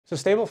So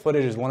stable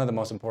footage is one of the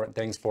most important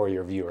things for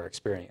your viewer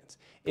experience.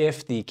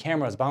 If the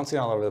camera is bouncing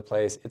all over the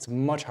place, it's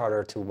much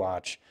harder to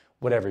watch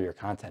whatever your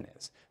content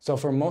is. So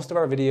for most of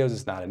our videos,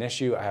 it's not an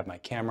issue. I have my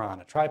camera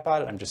on a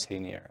tripod and I'm just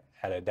sitting here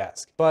at a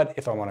desk. But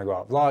if I want to go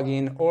out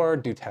vlogging or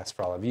do tests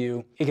for all of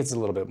you, it gets a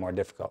little bit more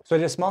difficult. So I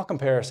did a small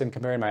comparison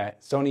comparing my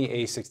Sony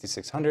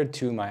a6600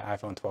 to my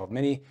iPhone 12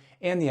 mini,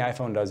 and the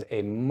iPhone does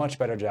a much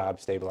better job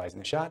stabilizing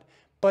the shot,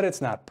 but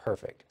it's not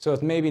perfect. So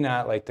it's maybe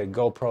not like the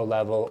GoPro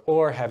level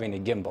or having a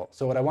gimbal.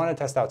 So what I want to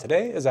test out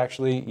today is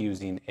actually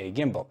using a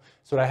gimbal.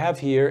 So what I have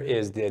here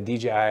is the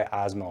DJI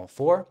Osmo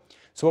 4.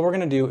 So what we're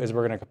going to do is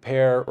we're going to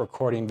compare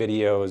recording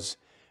videos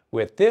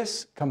with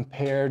this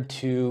compared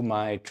to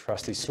my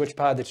trusty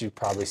SwitchPod that you've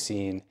probably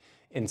seen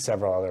in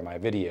several other of my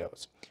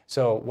videos.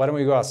 So why don't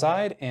we go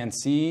outside and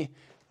see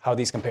how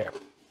these compare.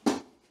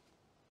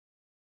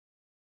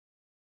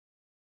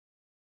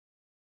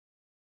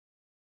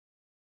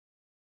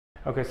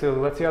 Okay, so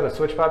let's see how the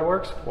SwitchPod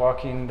works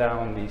walking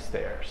down these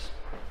stairs.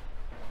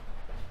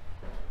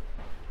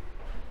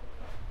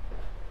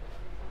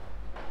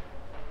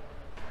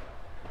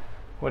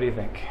 What do you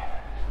think?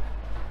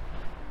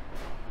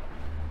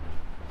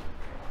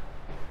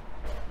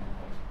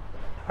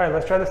 All right,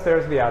 let's try the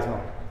stairs of the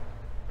Osmo.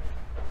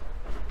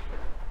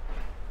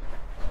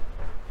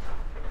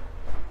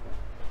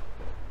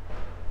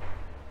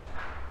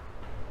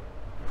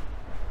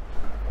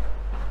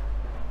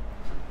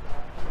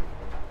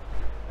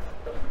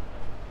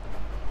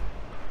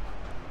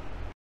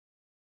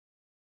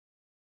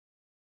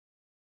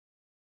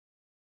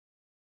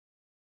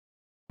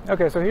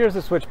 Okay, so here's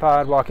the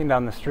SwitchPod walking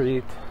down the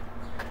street.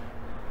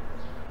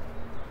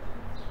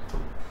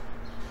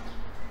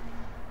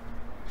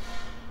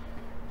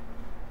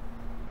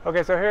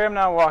 Okay, so here I'm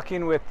now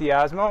walking with the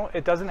Osmo.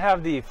 It doesn't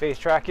have the face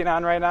tracking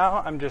on right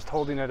now. I'm just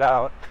holding it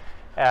out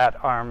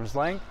at arm's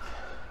length.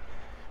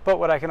 But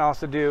what I can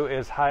also do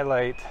is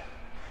highlight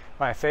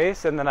my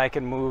face, and then I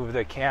can move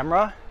the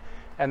camera,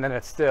 and then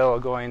it's still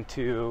going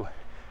to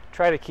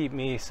try to keep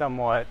me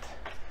somewhat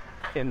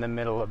in the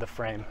middle of the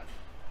frame.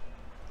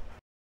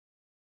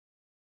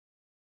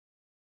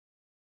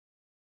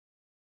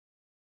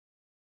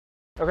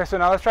 Okay, so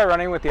now let's try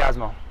running with the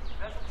Osmo.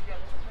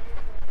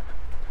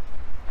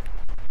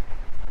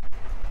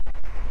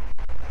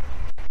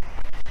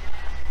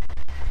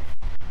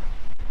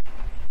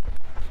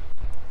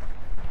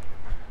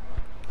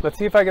 Let's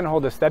see if I can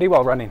hold it steady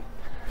while running.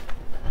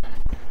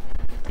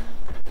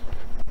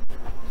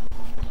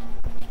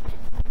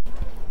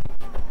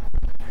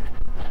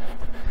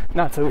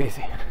 Not so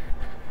easy.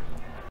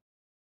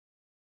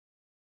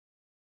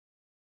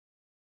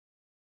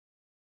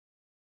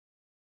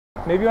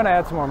 Maybe you want to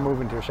add some more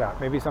movement to your shot.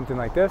 Maybe something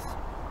like this.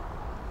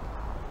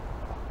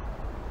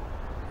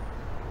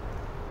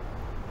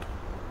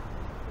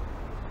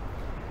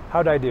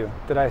 How'd I do?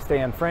 Did I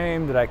stay in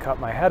frame? Did I cut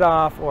my head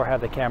off or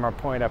have the camera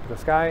point up at the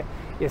sky?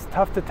 It's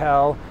tough to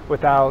tell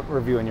without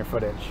reviewing your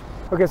footage.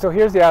 Okay, so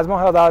here's the Osmo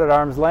held out at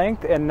arm's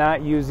length and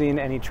not using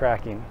any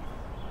tracking.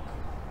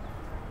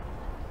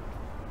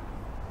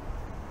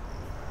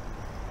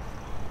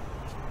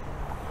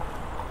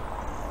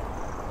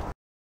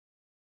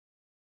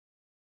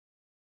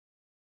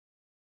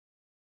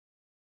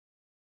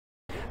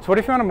 So what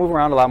if you want to move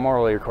around a lot more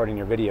while you're recording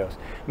your videos?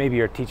 Maybe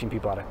you're teaching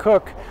people how to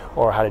cook,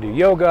 or how to do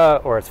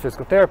yoga, or it's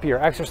physical therapy or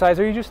exercise,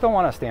 or you just don't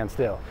want to stand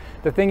still.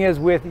 The thing is,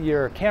 with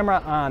your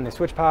camera on the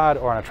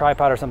SwitchPod or on a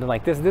tripod or something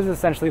like this is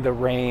essentially the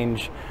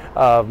range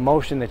of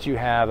motion that you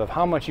have of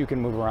how much you can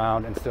move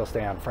around and still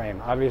stay on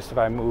frame. Obviously, if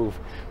I move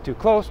too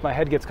close, my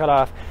head gets cut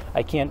off.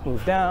 I can't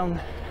move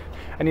down.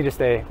 I need to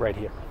stay right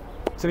here.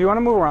 So if you want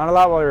to move around a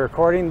lot while you're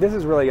recording, this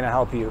is really going to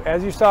help you.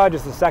 As you saw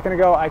just a second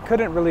ago, I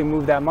couldn't really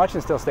move that much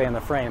and still stay in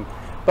the frame.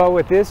 But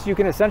with this, you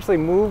can essentially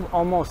move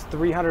almost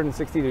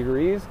 360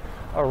 degrees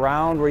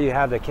around where you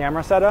have the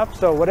camera set up.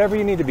 So whatever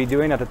you need to be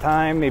doing at the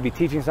time, maybe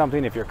teaching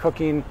something, if you're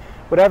cooking,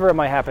 whatever it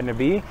might happen to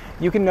be,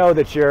 you can know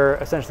that you're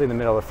essentially in the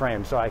middle of the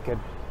frame. So I could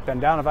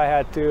bend down if I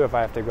had to, if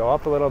I have to go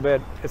up a little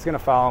bit, it's going to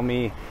follow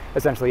me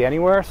essentially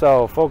anywhere.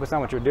 So focus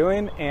on what you're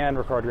doing and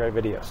record great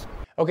videos.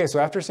 Okay, so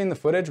after seeing the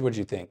footage, what'd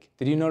you think?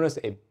 Did you notice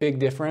a big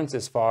difference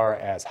as far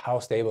as how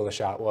stable the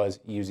shot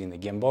was using the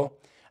gimbal?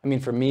 I mean,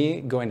 for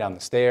me, going down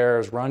the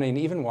stairs, running,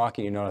 even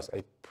walking, you notice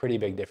a pretty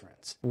big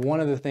difference.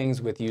 One of the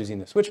things with using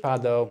the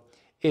SwitchPod, though,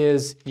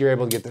 is you're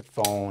able to get the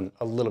phone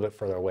a little bit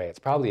further away. It's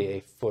probably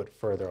a foot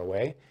further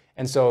away.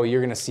 And so you're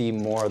gonna see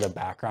more of the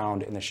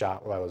background in the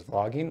shot while I was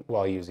vlogging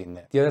while using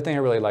this. The other thing I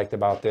really liked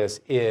about this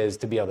is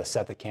to be able to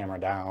set the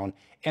camera down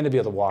and to be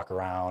able to walk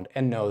around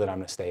and know that I'm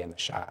gonna stay in the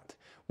shot.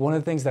 One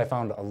of the things that I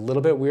found a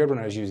little bit weird when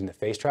I was using the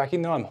face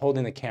tracking, though, I'm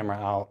holding the camera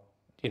out,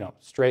 you know,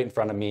 straight in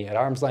front of me at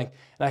arm's length.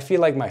 And I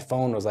feel like my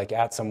phone was like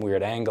at some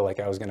weird angle,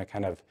 like I was gonna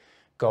kind of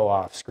go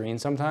off screen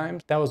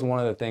sometimes. That was one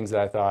of the things that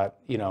I thought,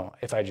 you know,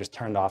 if I just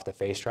turned off the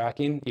face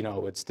tracking, you know,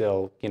 it would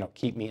still, you know,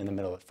 keep me in the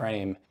middle of the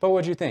frame. But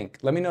what'd you think?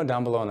 Let me know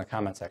down below in the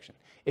comment section.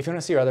 If you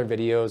wanna see our other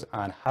videos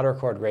on how to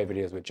record great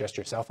videos with just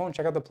your cell phone,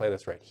 check out the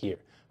playlist right here.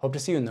 Hope to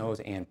see you in those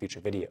and future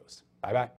videos. Bye-bye.